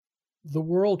The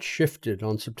world shifted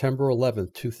on September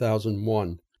 11,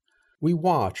 2001. We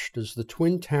watched as the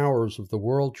twin towers of the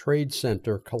World Trade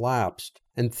Center collapsed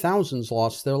and thousands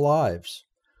lost their lives.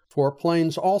 4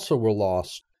 planes also were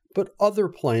lost, but other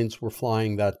planes were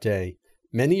flying that day,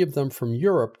 many of them from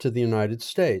Europe to the United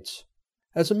States.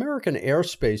 As American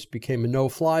airspace became a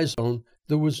no-fly zone,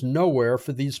 there was nowhere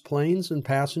for these planes and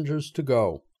passengers to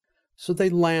go. So they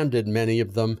landed, many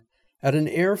of them, at an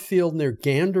airfield near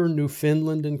Gander,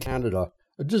 Newfoundland in Canada,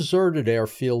 a deserted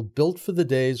airfield built for the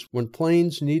days when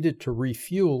planes needed to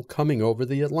refuel coming over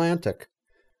the Atlantic.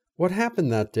 What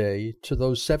happened that day to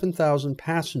those 7,000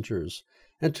 passengers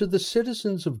and to the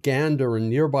citizens of Gander and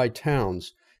nearby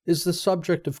towns is the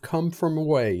subject of Come From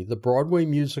Away, the Broadway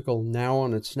musical now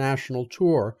on its national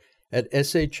tour at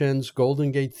SHN's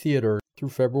Golden Gate Theater through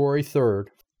February 3rd.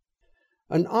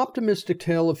 An optimistic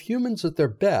tale of humans at their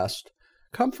best,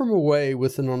 Come From Away,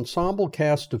 with an ensemble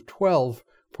cast of 12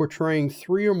 portraying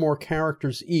 3 or more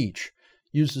characters each,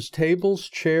 uses tables,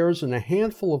 chairs, and a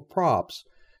handful of props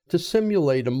to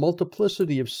simulate a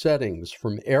multiplicity of settings,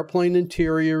 from airplane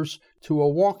interiors to a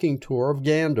walking tour of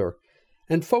Gander,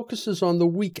 and focuses on the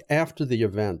week after the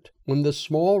event, when the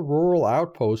small rural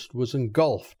outpost was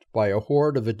engulfed by a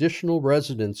horde of additional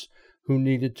residents who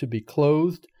needed to be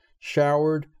clothed,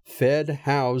 showered, fed,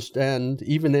 housed, and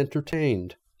even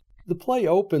entertained. The play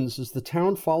opens as the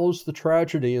town follows the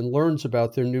tragedy and learns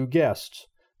about their new guests,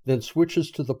 then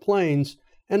switches to the planes,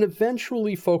 and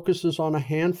eventually focuses on a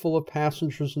handful of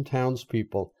passengers and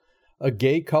townspeople. A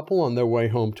gay couple on their way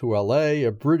home to L.A.,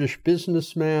 a British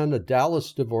businessman, a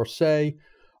Dallas divorcee,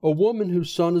 a woman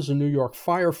whose son is a New York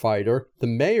firefighter, the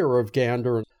mayor of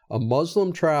Gander, a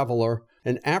Muslim traveler,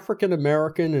 an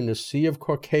African-American in a sea of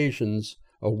Caucasians,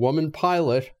 a woman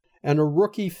pilot, and a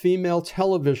rookie female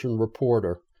television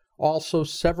reporter. Also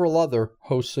several other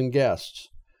hosts and guests.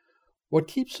 What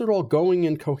keeps it all going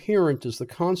and coherent is the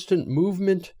constant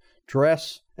movement,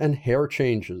 dress, and hair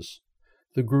changes.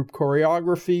 The group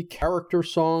choreography, character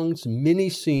songs,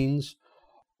 mini-scenes,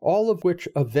 all of which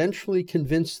eventually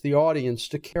convince the audience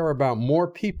to care about more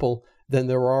people than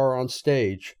there are on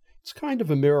stage. It's kind of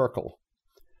a miracle.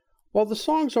 While the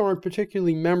songs aren't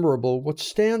particularly memorable, what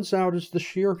stands out is the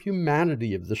sheer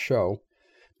humanity of the show.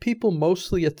 People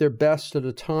mostly at their best at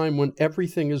a time when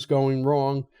everything is going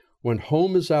wrong, when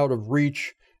home is out of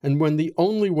reach, and when the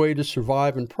only way to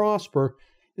survive and prosper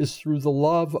is through the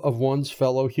love of one's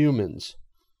fellow humans.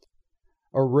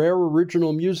 A rare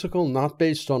original musical not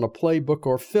based on a playbook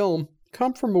or film,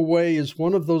 Come From Away is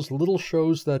one of those little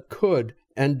shows that could,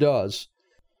 and does.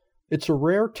 It's a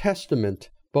rare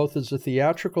testament, both as a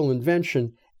theatrical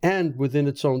invention and within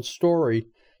its own story,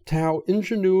 to how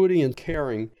ingenuity and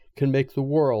caring can make the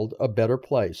world a better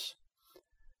place.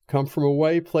 Come From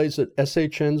Away plays at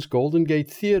SHN's Golden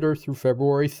Gate Theater through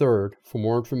February 3rd. For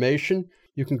more information,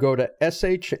 you can go to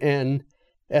shnsf.com.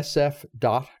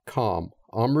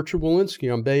 I'm Richard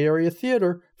Walensky on Bay Area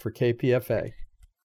Theater for KPFA.